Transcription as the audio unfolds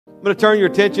I'm going to turn your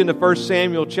attention to 1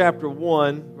 Samuel chapter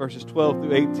 1, verses 12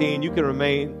 through 18. You can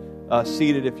remain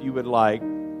seated if you would like.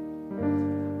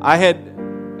 I had,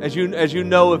 as you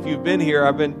know, if you've been here,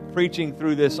 I've been preaching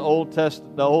through this the Old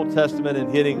Testament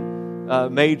and hitting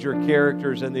major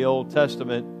characters in the Old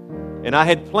Testament. And I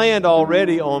had planned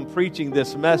already on preaching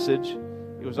this message.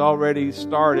 It was already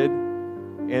started.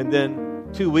 And then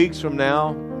 2 weeks from now,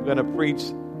 I'm going to preach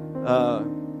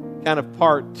kind of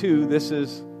part 2. This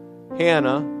is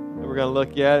Hannah that we're going to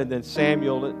look at, and then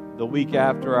Samuel the week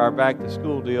after our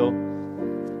back-to-school deal.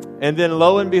 And then,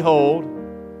 lo and behold,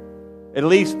 at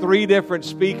least 3 different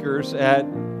speakers at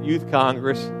Youth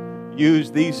Congress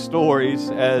used these stories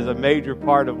as a major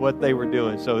part of what they were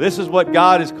doing. So this is what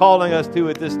God is calling us to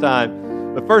at this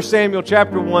time. But 1 Samuel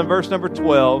chapter 1, verse number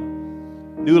 12,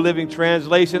 New Living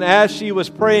Translation. As she was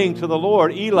praying to the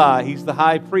Lord, Eli, he's the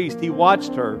high priest, he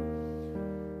watched her.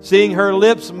 Seeing her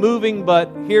lips moving but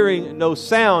hearing no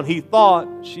sound, he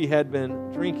thought she had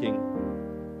been drinking.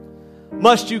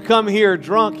 Must you come here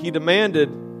drunk? He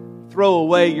demanded. Throw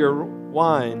away your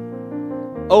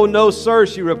wine. Oh, no, sir,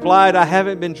 she replied. I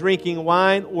haven't been drinking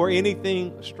wine or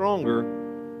anything stronger,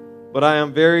 but I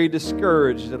am very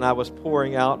discouraged, and I was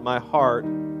pouring out my heart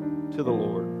to the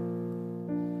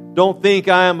Lord. Don't think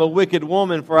I am a wicked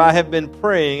woman, for I have been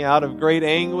praying out of great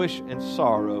anguish and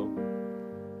sorrow.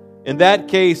 In that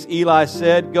case, Eli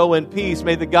said, go in peace.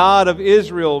 May the God of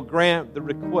Israel grant the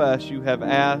request you have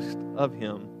asked of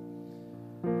him.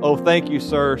 Oh, thank you,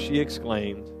 sir, she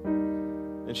exclaimed.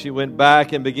 And she went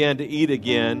back and began to eat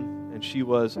again, and she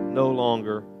was no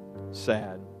longer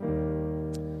sad.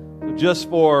 So just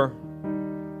for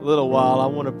a little while, I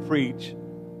want to preach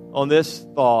on this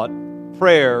thought.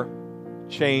 Prayer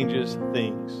changes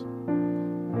things.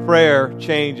 Prayer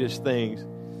changes things.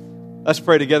 Let's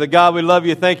pray together. God, we love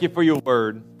you. Thank you for your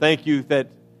word. Thank you that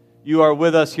you are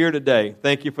with us here today.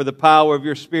 Thank you for the power of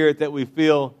your Spirit that we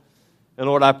feel. And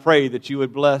Lord, I pray that you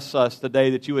would bless us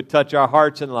today, that you would touch our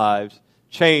hearts and lives,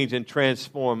 change and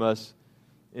transform us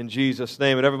in Jesus'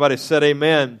 name. And everybody said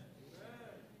amen.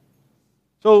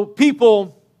 So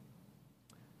people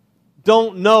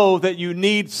don't know that you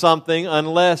need something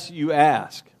unless you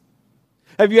ask.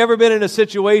 Have you ever been in a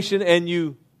situation and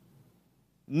you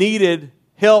needed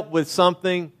help with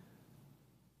something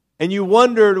and you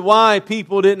wondered why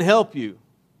people didn't help you?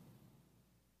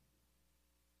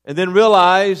 And then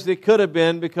realized it could have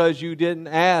been because you didn't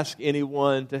ask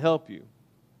anyone to help you.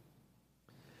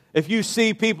 If you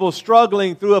see people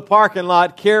struggling through a parking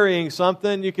lot carrying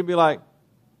something, you can be like,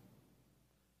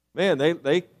 man,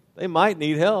 they might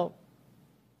need help.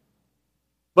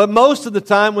 But most of the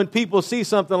time when people see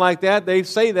something like that, they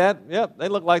say that, yep, they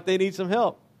look like they need some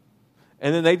help.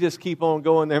 And then they just keep on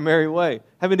going their merry way.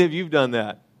 How many of you have done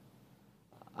that?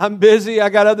 I'm busy, I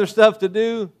got other stuff to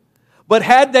do. But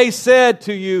had they said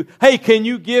to you, hey, can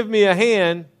you give me a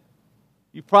hand?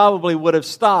 You probably would have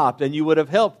stopped and you would have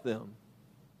helped them.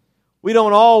 We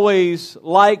don't always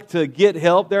like to get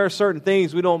help. There are certain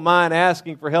things we don't mind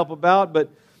asking for help about, but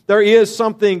there is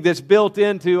something that's built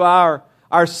into our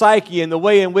psyche and the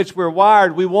way in which we're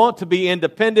wired. We want to be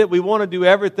independent. We want to do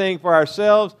everything for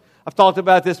ourselves. I've talked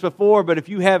about this before, but if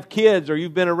you have kids or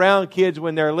you've been around kids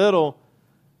when they're little,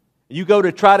 you go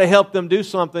to try to help them do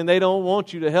something, they don't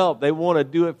want you to help. They want to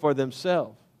do it for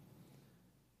themselves.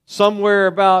 Somewhere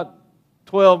about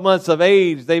 12 months of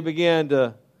age, they began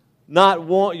to not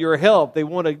want your help.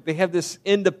 They have this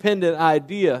independent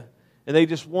idea, and they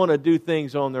just want to do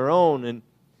things on their own. And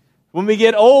when we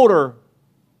get older,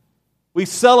 we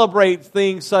celebrate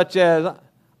things such as,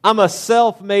 I'm a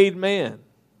self-made man.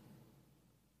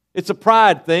 It's a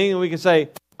pride thing, and we can say,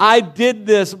 I did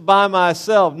this by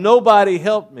myself. Nobody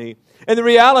helped me. And the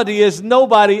reality is,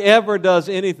 nobody ever does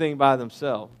anything by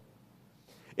themselves.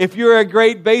 If you're a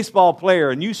great baseball player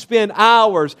and you spend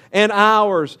hours and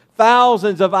hours,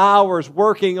 thousands of hours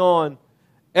working on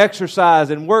exercise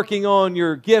and working on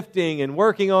your gifting and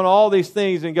working on all these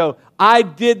things and go, I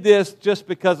did this just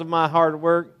because of my hard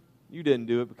work. You didn't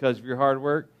do it because of your hard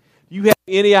work. Do you have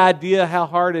any idea how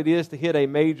hard it is to hit a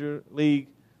major league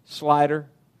slider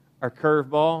or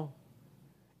curveball?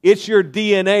 It's your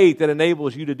DNA that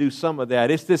enables you to do some of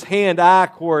that. It's this hand-eye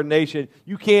coordination.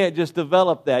 You can't just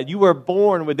develop that. You were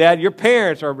born with that. Your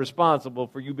parents are responsible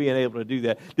for you being able to do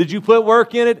that. Did you put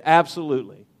work in it?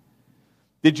 Absolutely.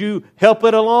 Did you help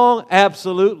it along?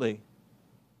 Absolutely.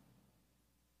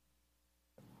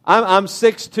 I'm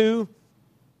 6'2".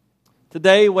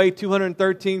 Today, weigh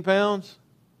 213 pounds.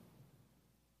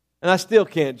 And I still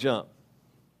can't jump.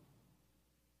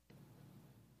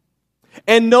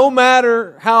 And no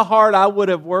matter how hard I would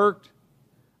have worked,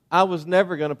 I was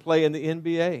never going to play in the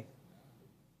NBA.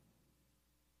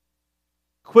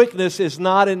 quickness is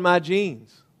not in my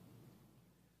genes.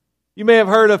 You may have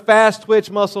heard of fast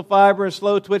twitch muscle fiber and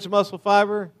slow twitch muscle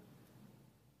fiber.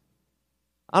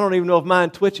 I don't even know if mine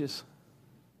twitches.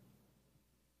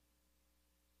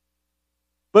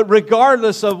 But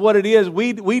regardless of what it is,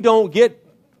 we don't get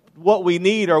what we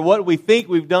need or what we think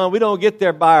we've done. We don't get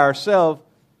there by ourselves.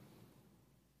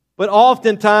 But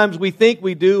oftentimes we think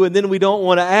we do, and then we don't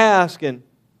want to ask, and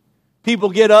people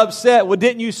get upset. Well,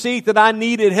 didn't you see that I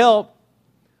needed help?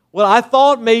 Well, I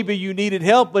thought maybe you needed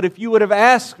help, but if you would have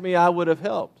asked me, I would have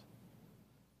helped.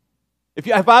 If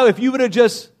you would have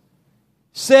just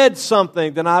said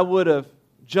something, then I would have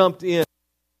jumped in.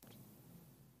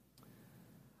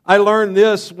 I learned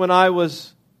this when I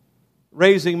was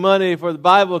raising money for the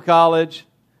Bible college,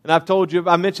 and I've told you,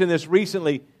 I mentioned this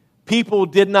recently. People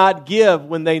did not give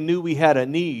when they knew we had a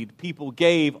need. People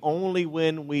gave only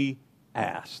when we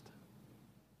asked.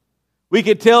 We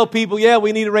could tell people, yeah,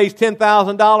 we need to raise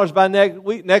 $10,000 by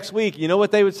next week. You know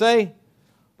what they would say?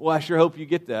 Well, I sure hope you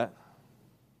get that.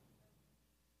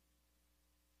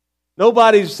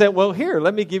 Nobody's said, well, here,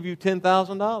 let me give you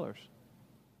 $10,000.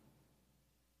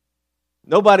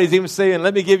 Nobody's even saying,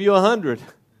 let me give you 100.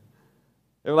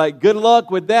 They're like, good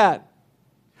luck with that.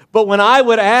 But when I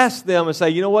would ask them and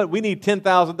say, you know what, we need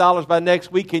 $10,000 by next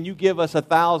week, can you give us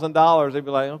 $1,000? They'd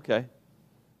be like, okay.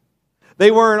 They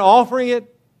weren't offering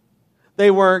it. They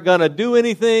weren't going to do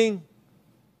anything.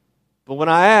 But when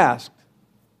I asked,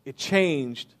 it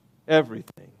changed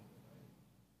everything.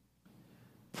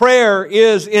 Prayer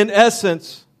is, in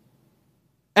essence,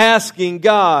 asking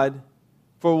God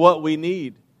for what we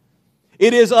need.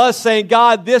 It is us saying,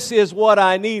 God, this is what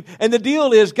I need. And the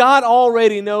deal is, God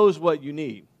already knows what you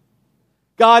need.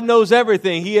 God knows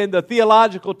everything. The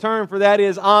theological term for that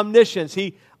is omniscience.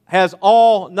 He has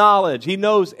all knowledge. He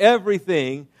knows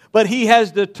everything. But He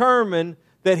has determined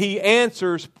that He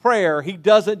answers prayer. He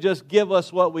doesn't just give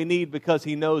us what we need because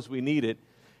He knows we need it.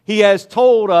 He has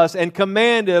told us and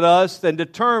commanded us and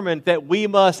determined that we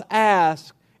must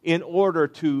ask in order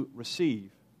to receive.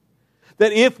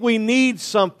 That if we need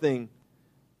something,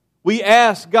 we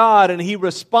ask God and He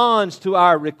responds to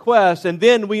our request, and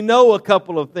then we know a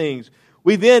couple of things.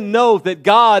 We then know that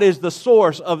God is the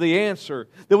source of the answer.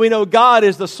 That we know God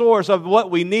is the source of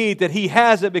what we need, that He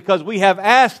has it because we have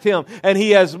asked Him and He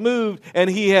has moved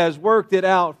and He has worked it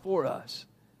out for us.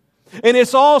 And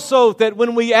it's also that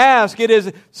when we ask, it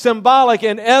is symbolic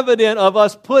and evident of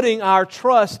us putting our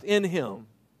trust in Him.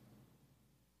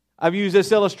 I've used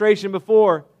this illustration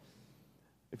before.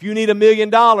 If you need $1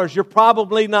 million, you're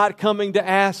probably not coming to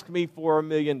ask me for $1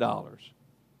 million.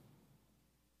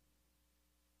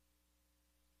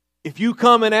 If you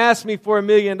come and ask me for $1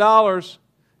 million,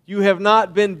 you have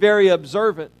not been very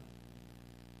observant.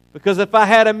 Because if I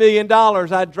had $1 million,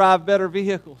 I'd drive better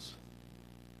vehicles.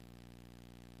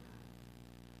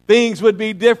 Things would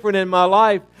be different in my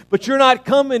life. But you're not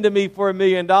coming to me for $1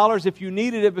 million if you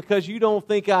needed it because you don't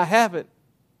think I have it.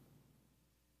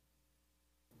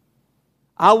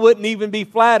 I wouldn't even be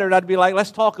flattered. I'd be like,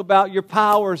 let's talk about your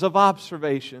powers of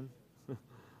observation.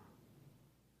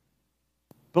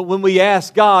 But when we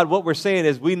ask God, what we're saying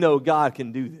is we know God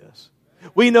can do this.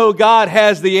 We know God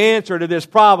has the answer to this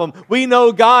problem. We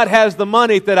know God has the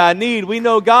money that I need. We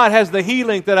know God has the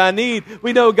healing that I need.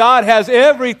 We know God has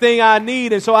everything I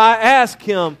need. And so I ask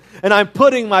Him, and I'm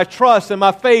putting my trust and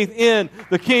my faith in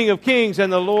the King of Kings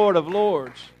and the Lord of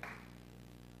Lords.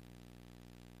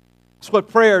 That's what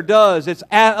prayer does. It's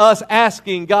us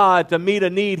asking God to meet a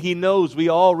need He knows we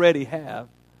already have.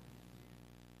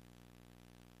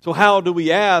 So how do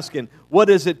we ask, and what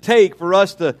does it take for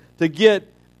us to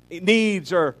get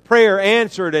needs or prayer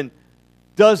answered? And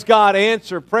does God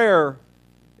answer prayer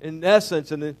in essence?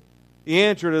 And the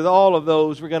answer to all of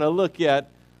those we're going to look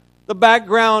at. The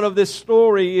background of this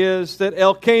story is that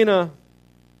Elkanah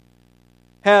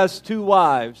has 2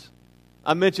 wives.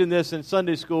 I mentioned this in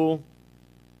Sunday school.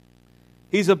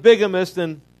 He's a bigamist,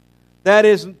 and that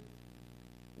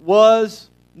was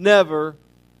never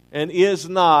and is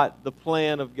not the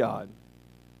plan of God.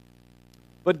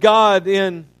 But God,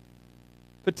 in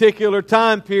particular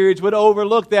time periods, would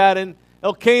overlook that, and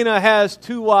Elkanah has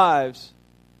 2 wives.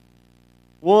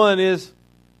 One is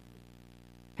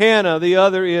Hannah, the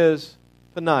other is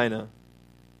Peninnah.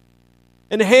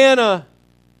 And Hannah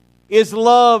is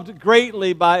loved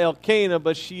greatly by Elkanah,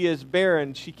 but she is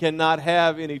barren. She cannot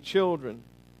have any children.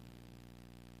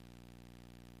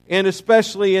 And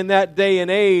especially in that day and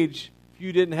age, if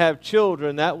you didn't have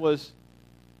children, that was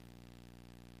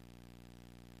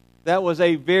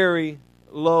a very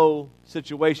low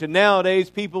situation. Nowadays,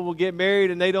 people will get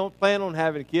married and they don't plan on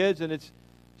having kids, and it's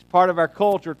part of our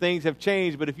culture. Things have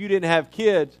changed, but if you didn't have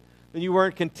kids, then you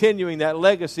weren't continuing that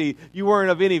legacy. You weren't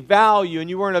of any value and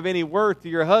you weren't of any worth to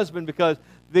your husband, because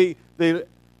the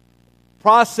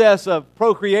process of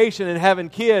procreation and having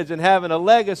kids and having a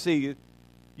legacy,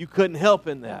 you couldn't help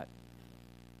in that.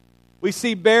 We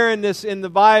see barrenness in the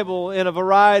Bible in a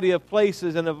variety of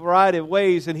places, in a variety of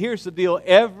ways. And here's the deal.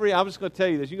 I'm just going to tell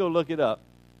you this. You go look it up.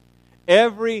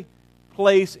 Every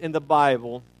place in the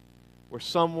Bible where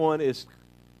someone is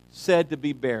said to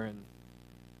be barren,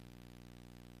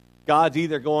 God's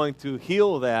either going to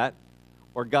heal that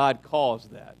or God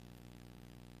caused that.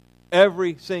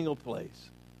 Every single place.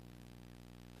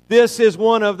 This is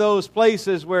one of those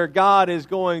places where God is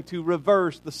going to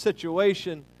reverse the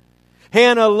situation.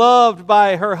 Hannah loved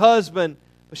by her husband,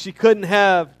 but she couldn't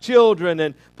have children.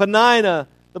 And Peninnah,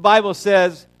 the Bible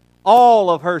says, all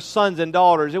of her sons and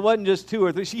daughters. It wasn't just 2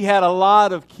 or 3. She had a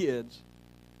lot of kids.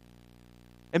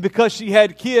 And because she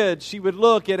had kids, she would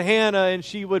look at Hannah and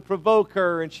she would provoke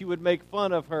her and she would make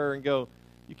fun of her and go,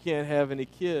 "You can't have any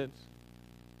kids.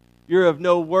 You're of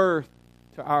no worth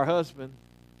to our husband."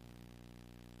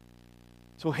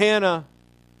 So Hannah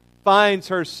finds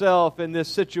herself in this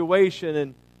situation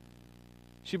and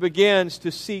she begins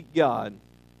to seek God.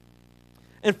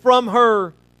 And from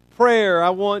her prayer, I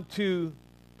want to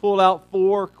pull out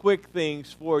 4 quick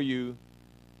things for you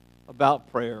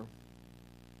about prayer.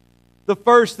 The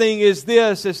first thing is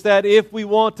this, is that if we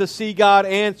want to see God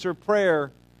answer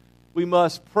prayer, we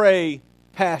must pray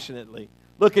passionately.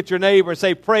 Look at your neighbor and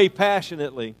say, "Pray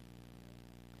passionately."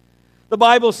 The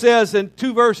Bible says in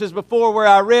 2 verses before where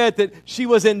I read that she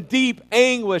was in deep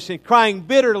anguish and crying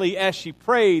bitterly as she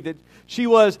prayed, that she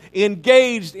was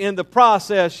engaged in the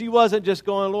process. She wasn't just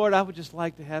going, "Lord, I would just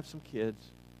like to have some kids."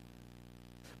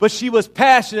 But she was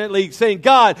passionately saying,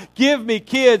 "God, give me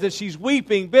kids." And she's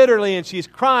weeping bitterly and she's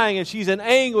crying and she's in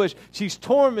anguish. She's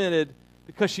tormented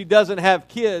because she doesn't have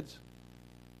kids.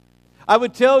 I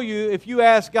would tell you, if you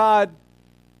ask God,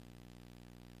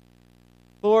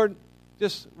 "Lord,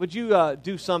 would you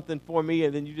do something for me?"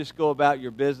 and then you just go about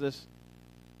your business,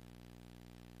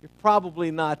 you're probably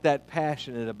not that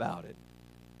passionate about it.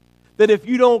 That if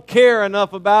you don't care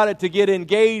enough about it to get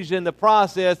engaged in the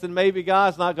process, then maybe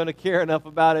God's not going to care enough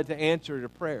about it to answer your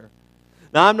prayer.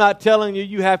 Now, I'm not telling you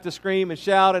you have to scream and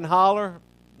shout and holler.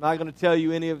 I'm not going to tell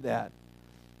you any of that.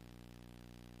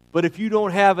 But if you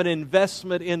don't have an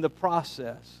investment in the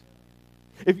process,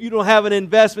 if you don't have an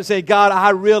investment saying, "God,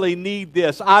 I really need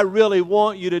this. I really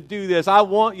want you to do this. I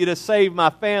want you to save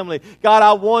my family. God,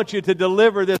 I want you to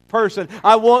deliver this person.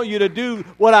 I want you to do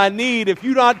what I need." If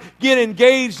you not get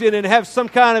engaged in it and have some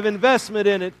kind of investment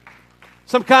in it,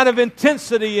 some kind of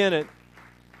intensity in it,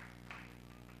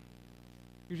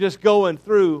 you're just going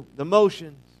through the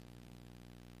motions.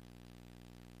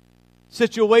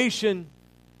 Situation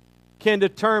can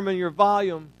determine your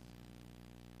volume.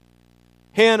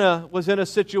 Hannah was in a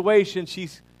situation,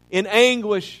 she's in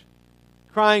anguish,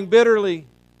 crying bitterly,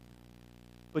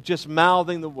 but just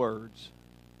mouthing the words.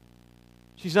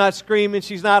 She's not screaming,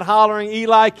 she's not hollering.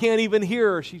 Eli can't even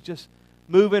hear her. She's just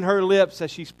moving her lips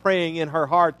as she's praying in her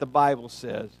heart, the Bible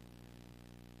says.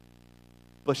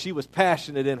 But she was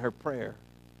passionate in her prayer.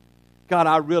 "God,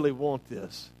 I really want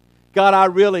this. God, I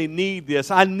really need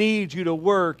this. I need you to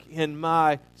work in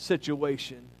my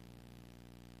situation."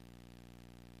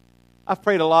 I've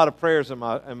prayed a lot of prayers in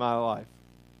my life.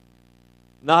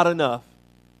 Not enough,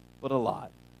 but a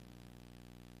lot.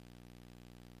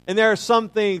 And there are some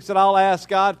things that I'll ask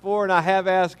God for, and I have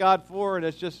asked God for, and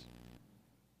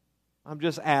I'm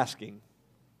just asking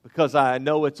because I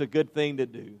know it's a good thing to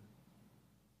do.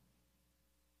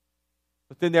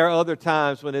 But then there are other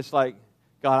times when it's like,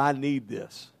 "God, I need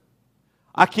this.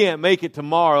 I can't make it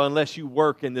tomorrow unless you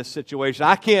work in this situation.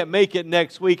 I can't make it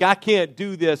next week. I can't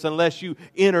do this unless you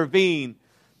intervene."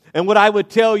 And what I would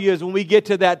tell you is when we get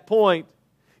to that point,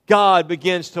 God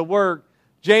begins to work.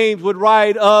 James would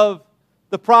write of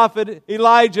the prophet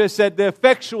Elijah, said, "The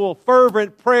effectual,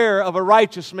 fervent prayer of a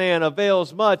righteous man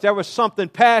avails much." There was something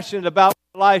passionate about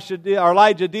what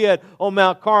Elijah did on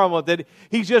Mount Carmel, that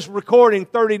he's just recording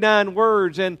 39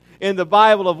 words in the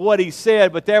Bible of what he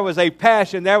said, but there was a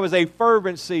passion, there was a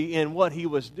fervency in what he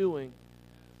was doing.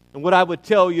 And what I would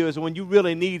tell you is when you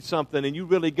really need something and you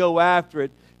really go after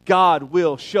it, God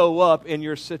will show up in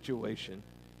your situation.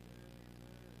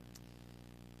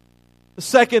 The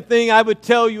second thing I would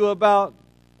tell you about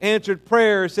answered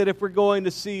prayer is that if we're going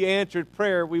to see answered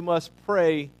prayer, we must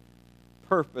pray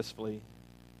purposefully.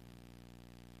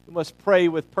 We must pray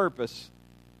with purpose.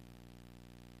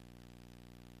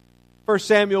 1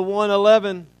 Samuel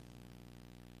 1:11,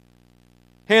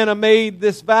 Hannah made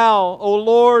this vow, "O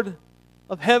Lord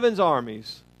of heaven's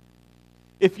armies,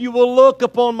 if you will look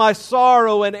upon my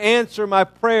sorrow and answer my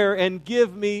prayer and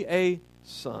give me a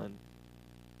son,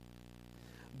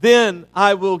 then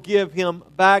I will give him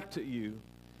back to you.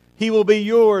 He will be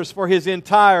yours for his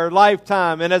entire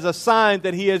lifetime, and as a sign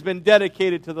that he has been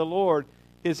dedicated to the Lord,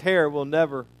 his hair will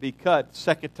never be cut.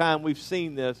 Second time we've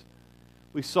seen this.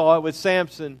 We saw it with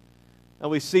Samson,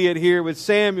 and we see it here with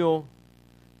Samuel.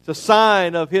 It's a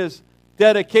sign of his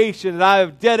dedication, that I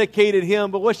have dedicated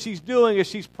him. But what she's doing is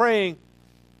she's praying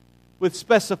with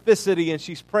specificity, and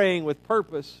she's praying with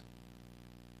purpose.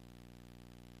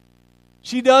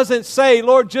 She doesn't say,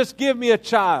 Lord, just give me a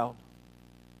child.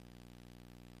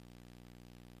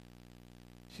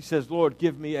 She says, Lord,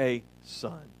 give me a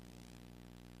son.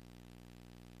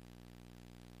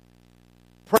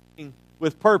 Praying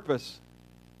with purpose.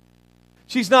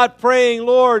 She's not praying,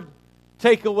 Lord,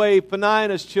 take away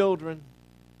Penina's children.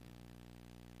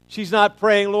 She's not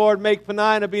praying, Lord, make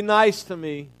Penina be nice to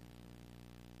me.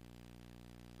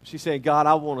 She's saying, God,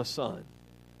 I want a son.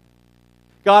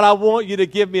 God, I want you to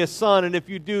give me a son, and if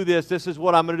you do this, this is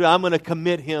what I'm going to do. I'm going to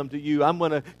commit him to you. I'm going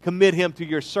to commit him to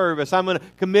your service. I'm going to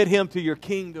commit him to your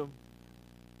kingdom.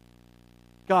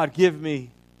 God, give me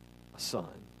a son.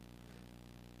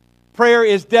 Prayer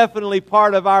is definitely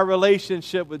part of our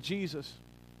relationship with Jesus.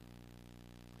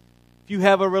 If you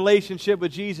have a relationship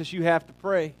with Jesus, you have to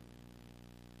pray.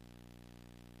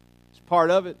 It's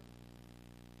part of it.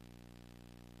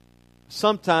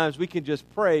 Sometimes we can just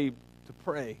pray to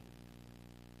pray.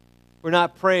 We're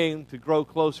not praying to grow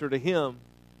closer to him.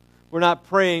 We're not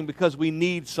praying because we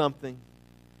need something.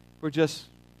 We're just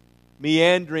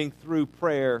meandering through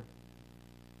prayer.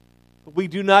 But we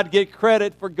do not get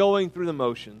credit for going through the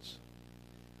motions.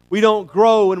 We don't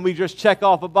grow when we just check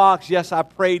off a box, yes, I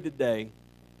prayed today.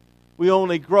 We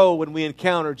only grow when we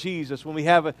encounter Jesus, when we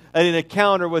have an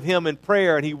encounter with him in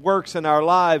prayer and he works in our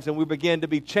lives and we begin to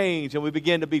be changed and we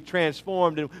begin to be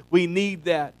transformed, and we need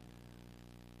that.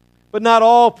 But not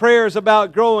all prayer is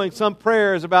about growing. Some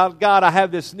prayer is about, God, I have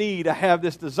this need, I have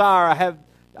this desire,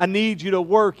 I need you to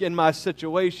work in my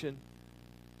situation.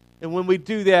 And when we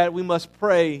do that, we must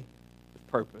pray with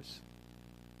purpose.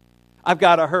 I've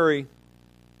got to hurry.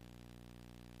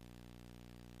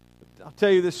 I'll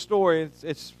tell you this story.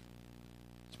 It's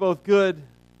both good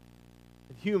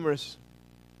and humorous.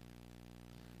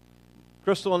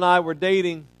 Crystal and I were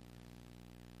dating,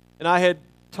 and I had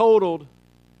totaled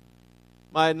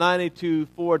my 92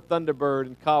 Ford Thunderbird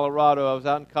in Colorado. I was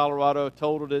out in Colorado,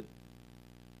 totaled it.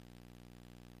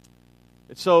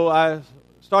 And so I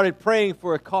started praying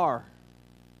for a car.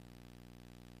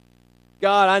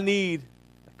 God, I need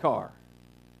a car.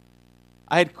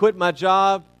 I had quit my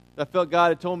job. I felt God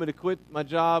had told me to quit my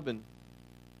job, and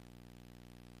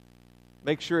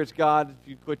make sure it's God if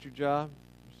you quit your job.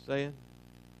 Just saying.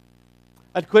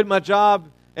 I'd quit my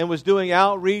job and was doing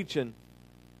outreach, and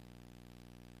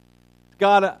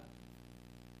God,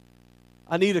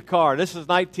 I need a car. This is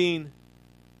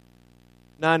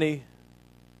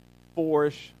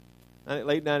 1994-ish,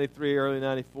 late 93, early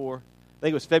 94. I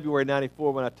think it was February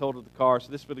 94 when I totaled the car,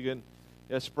 so this would have been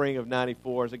spring of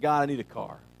 94. I said, God, I need a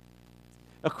car.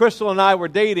 Now, Crystal and I were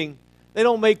dating. They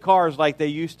don't make cars like they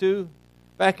used to.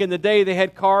 Back in the day, they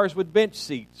had cars with bench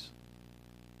seats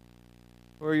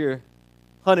where your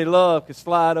honey love could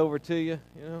slide over to you,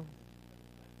 you know.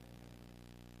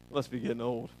 Must be getting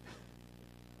old.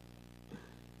 And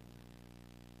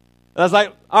I was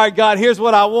like, all right, God, here's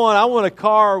what I want. I want a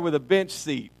car with a bench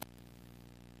seat.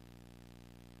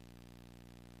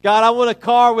 God, I want a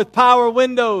car with power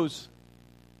windows.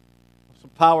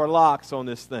 Some power locks on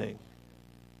this thing.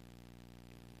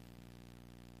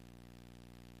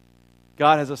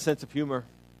 God has a sense of humor.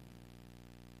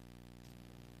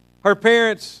 Her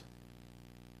parents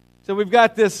said, we've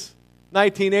got this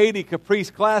 1980 Caprice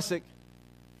Classic.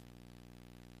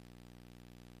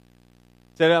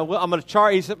 Said, well, I'm going to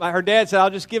charge. He said, her dad said, I'll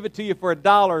just give it to you for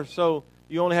 $1, so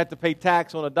you only have to pay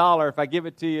tax on $1. If I give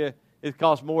it to you, it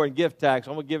costs more in gift tax.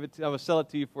 I'm going to sell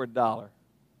it to you for $1.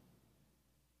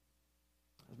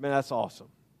 Man, that's awesome.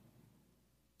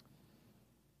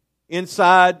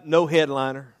 Inside, no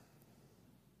headliner.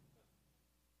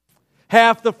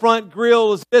 Half the front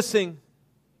grille is missing.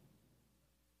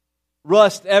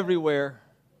 Rust everywhere.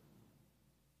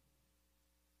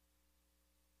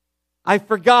 I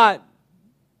forgot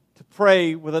to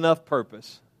pray with enough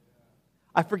purpose.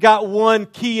 I forgot one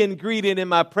key ingredient in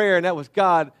my prayer, and that was,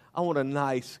 God, I want a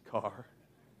nice car.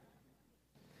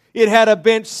 It had a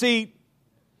bench seat,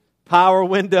 power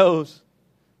windows,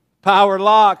 power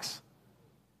locks.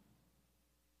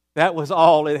 That was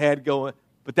all it had going.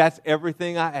 But that's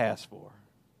everything I asked for.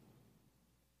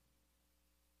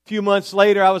 few months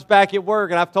later, I was back at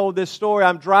work, and I've told this story.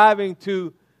 I'm driving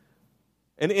to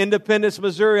Independence,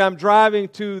 Missouri. I'm driving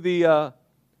to the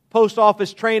Post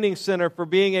Office Training Center for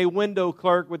being a window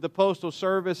clerk with the Postal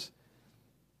Service.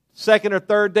 Second or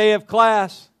third day of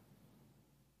class,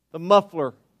 the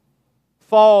muffler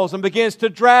falls and begins to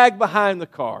drag behind the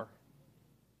car.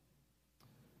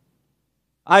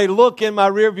 I look in my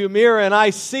rearview mirror and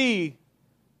I see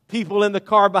people in the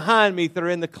car behind me that are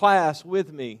in the class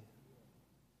with me.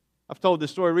 I've told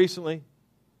this story recently.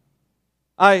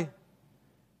 I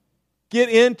get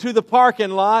into the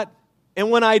parking lot,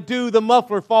 and when I do, the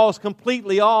muffler falls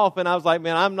completely off, and I was like,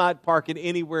 man, I'm not parking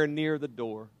anywhere near the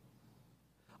door.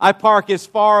 I park as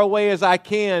far away as I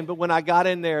can, but when I got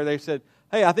in there, they said,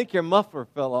 hey, I think your muffler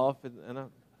fell off. And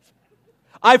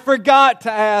I forgot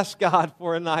to ask God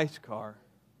for a nice car.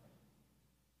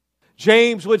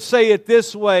 James would say it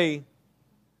this way,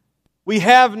 we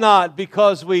have not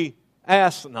because we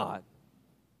ask not.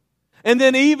 And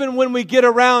then even when we get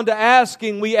around to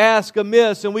asking, we ask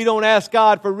amiss, and we don't ask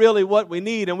God for really what we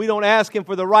need, and we don't ask Him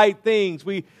for the right things.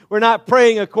 We're not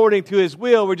praying according to His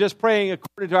will. We're just praying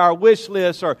according to our wish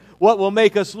list or what will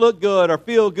make us look good or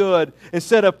feel good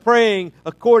instead of praying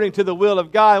according to the will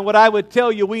of God. And what I would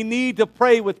tell you, we need to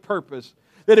pray with purpose.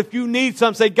 That if you need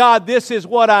something, say, God, this is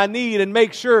what I need, and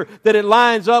make sure that it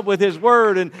lines up with His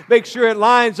Word and make sure it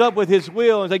lines up with His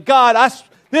will. And say, God,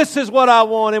 this is what I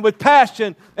want. And with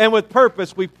passion and with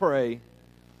purpose, we pray.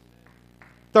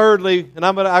 Thirdly, and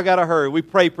I got to hurry, we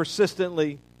pray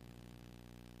persistently.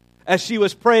 As she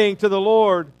was praying to the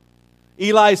Lord,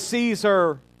 Eli sees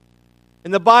her.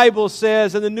 And the Bible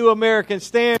says in the New American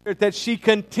Standard that she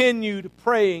continued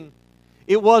praying.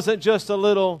 It wasn't just a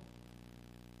little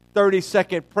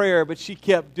 30-second prayer, but she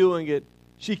kept doing it.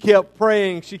 She kept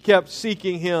praying. She kept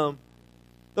seeking Him.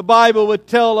 The Bible would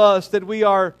tell us that we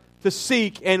are to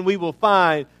seek and we will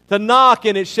find. To knock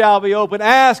and it shall be opened.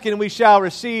 Ask and we shall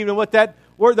receive. And what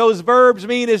those verbs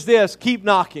mean is this: keep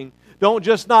knocking. Don't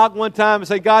just knock one time and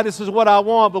say, God, this is what I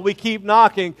want, but we keep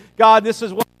knocking. God, this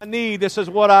is what I need. This is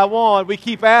what I want. We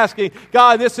keep asking,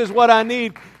 God, this is what I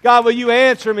need. God, will you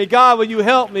answer me? God, will you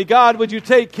help me? God, would you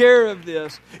take care of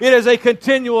this? It is a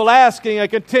continual asking, a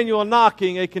continual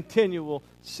knocking, a continual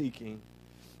seeking.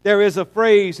 There is a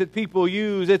phrase that people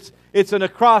use. It's an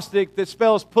acrostic that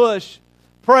spells push.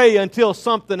 Pray until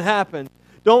something happens.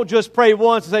 Don't just pray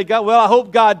once and say, God, well, I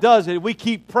hope God does it. We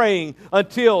keep praying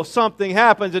until something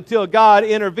happens, until God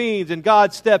intervenes and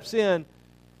God steps in.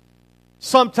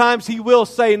 Sometimes He will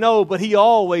say no, but He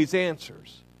always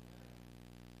answers.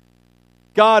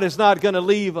 God is not going to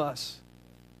leave us.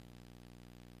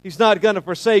 He's not going to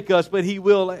forsake us, but He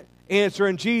will answer.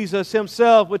 And Jesus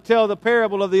Himself would tell the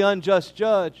parable of the unjust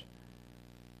judge,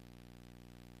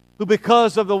 who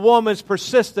because of the woman's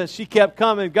persistence, she kept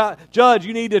coming. God, Judge,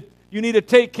 you need to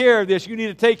take care of this. You need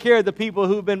to take care of the people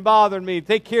who've been bothering me.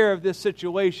 Take care of this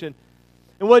situation.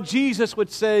 And what Jesus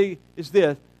would say is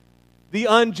this: the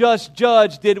unjust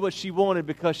judge did what she wanted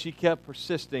because she kept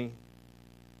persisting.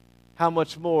 How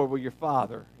much more will your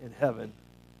Father in heaven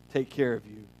take care of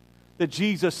you? That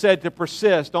Jesus said to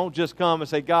persist. Don't just come and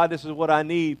say, God, this is what I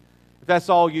need. If that's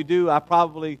all you do, I'm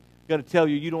probably going to tell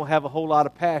you don't have a whole lot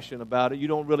of passion about it. You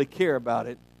don't really care about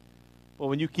it. Well,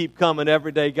 when you keep coming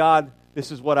every day, God,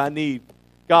 this is what I need.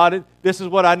 God, this is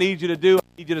what I need you to do. I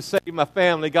need you to save my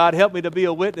family. God, help me to be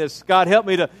a witness. God, help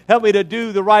me to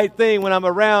do the right thing when I'm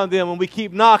around them. And we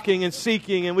keep knocking and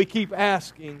seeking and we keep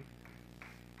asking.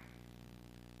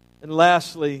 And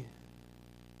lastly,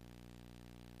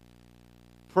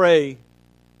 pray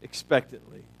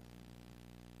expectantly.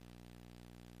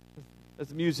 As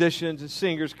the musicians and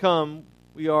singers come,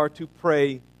 we are to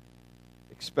pray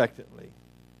expectantly.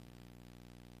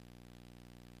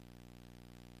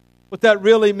 What that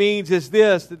really means is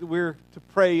this: that we're to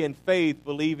pray in faith,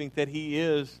 believing that He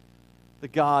is the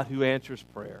God who answers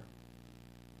prayer.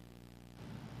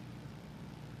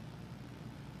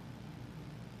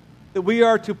 That we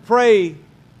are to pray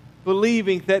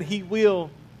believing that He will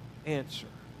answer.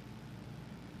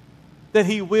 That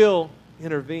He will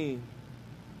intervene.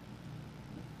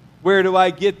 Where do I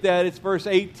get that? It's verse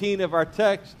 18 of our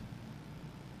text.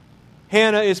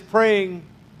 Hannah is praying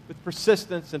with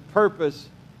persistence and purpose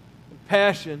and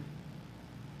passion.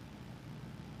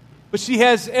 But she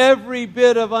has every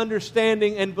bit of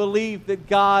understanding and belief that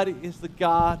God is the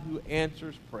God who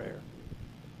answers prayer.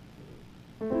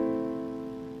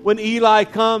 When Eli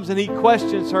comes and he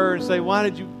questions her and says,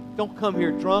 don't come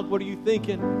here drunk, what are you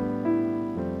thinking?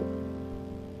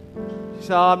 She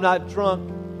said, I'm not drunk.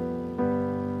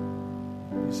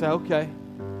 You say, okay.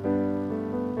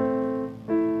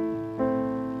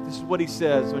 This is what he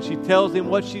says when she tells him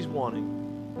what she's wanting.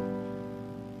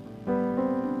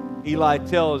 Eli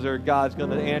tells her God's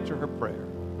going to answer her prayer.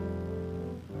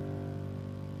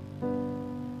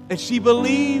 And she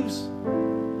believes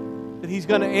that He's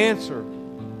going to answer.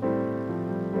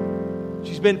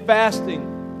 She's been fasting.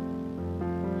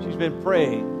 She's been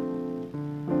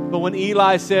praying. But when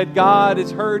Eli said, God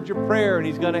has heard your prayer and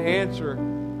He's going to answer,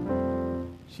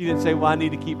 she didn't say, well, I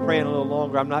need to keep praying a little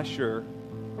longer. I'm not sure.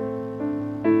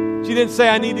 She didn't say,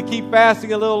 I need to keep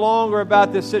fasting a little longer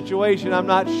about this situation. I'm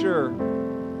not sure.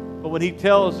 But when He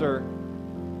tells her,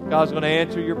 God's going to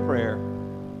answer your prayer.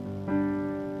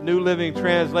 The New Living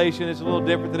Translation is a little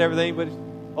different than everything, but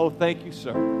oh, thank you,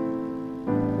 sir.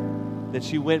 Then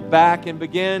she went back and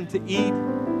began to eat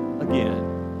again.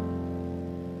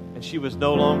 And she was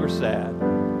no longer sad.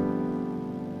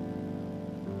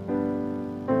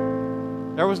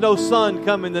 There was no son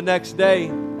coming the next day.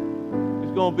 It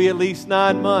was going to be at least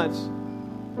 9 months.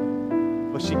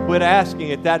 But she quit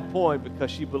asking at that point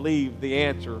because she believed the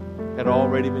answer had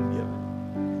already been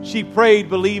given. She prayed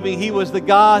believing He was the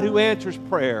God who answers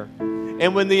prayer.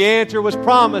 And when the answer was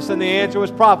promised and the answer was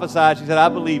prophesied, she said, I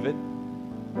believe it.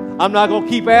 I'm not going to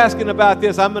keep asking about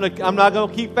this. I'm not going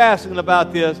to keep fasting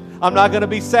about this. I'm not going to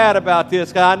be sad about this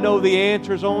because I know the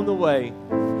answer's on the way.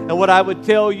 And what I would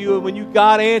tell you, when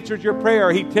God answers your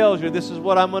prayer, He tells you, this is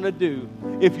what I'm going to do.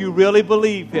 If you really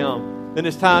believe Him, then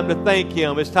it's time to thank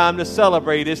Him. It's time to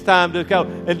celebrate. It's time to go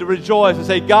and to rejoice and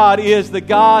say, God is the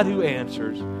God who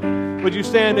answers. Would you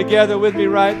stand together with me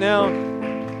right now?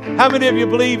 How many of you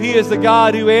believe He is the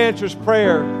God who answers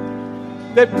prayer?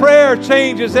 That prayer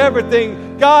changes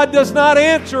everything. God does not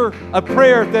answer a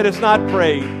prayer that is not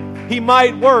prayed. He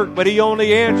might work, but He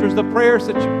only answers the prayers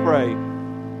that you pray.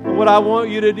 And what I want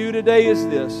you to do today is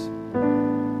this.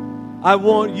 I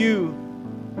want you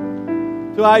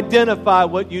to identify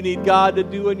what you need God to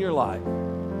do in your life.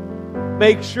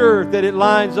 Make sure that it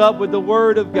lines up with the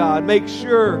Word of God. Make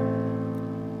sure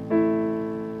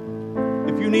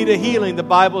if you need a healing, the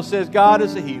Bible says God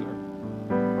is a healer.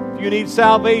 If you need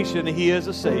salvation, He is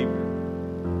a Savior.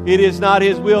 It is not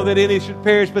His will that any should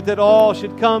perish, but that all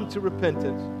should come to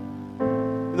repentance.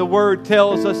 And the Word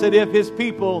tells us that if His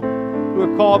people who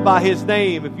are called by His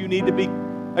name, if you need to be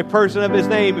a person of His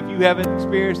name, if you haven't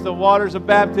experienced the waters of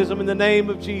baptism in the name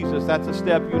of Jesus, that's a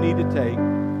step you need to take.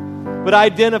 But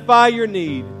identify your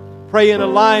need. Pray in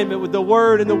alignment with the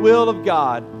Word and the will of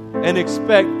God, and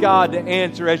expect God to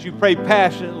answer as you pray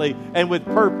passionately and with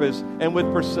purpose and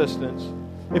with persistence.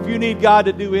 If you need God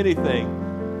to do anything,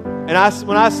 and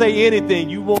when I say anything,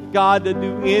 you want God to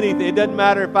do anything. It doesn't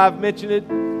matter if I've mentioned it.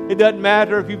 It doesn't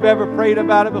matter if you've ever prayed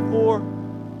about it before.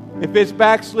 If it's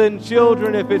backslidden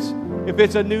children, if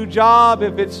it's a new job,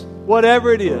 if it's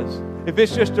whatever it is, if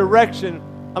it's just direction,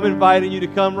 I'm inviting you to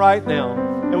come right now.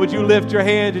 And would you lift your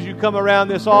hands as you come around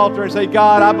this altar and say,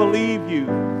 God, I believe you.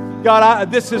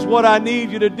 God, this is what I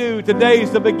need you to do.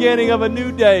 Today's the beginning of a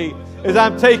new day as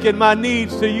I'm taking my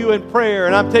needs to you in prayer,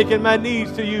 and I'm taking my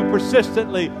needs to you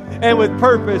persistently and with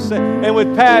purpose and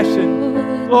with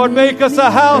passion. Lord, make us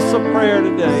a house of prayer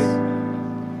today.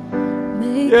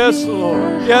 Yes,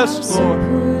 Lord. Yes, Lord.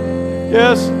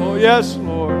 Yes, Lord. Yes,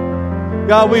 Lord.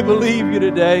 God, we believe you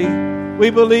today.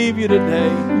 We believe you today.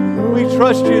 We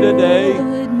trust you today.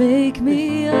 Make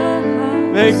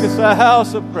us a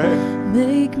house of prayer.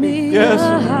 Make me a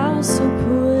house of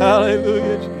prayer.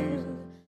 Hallelujah, Jesus.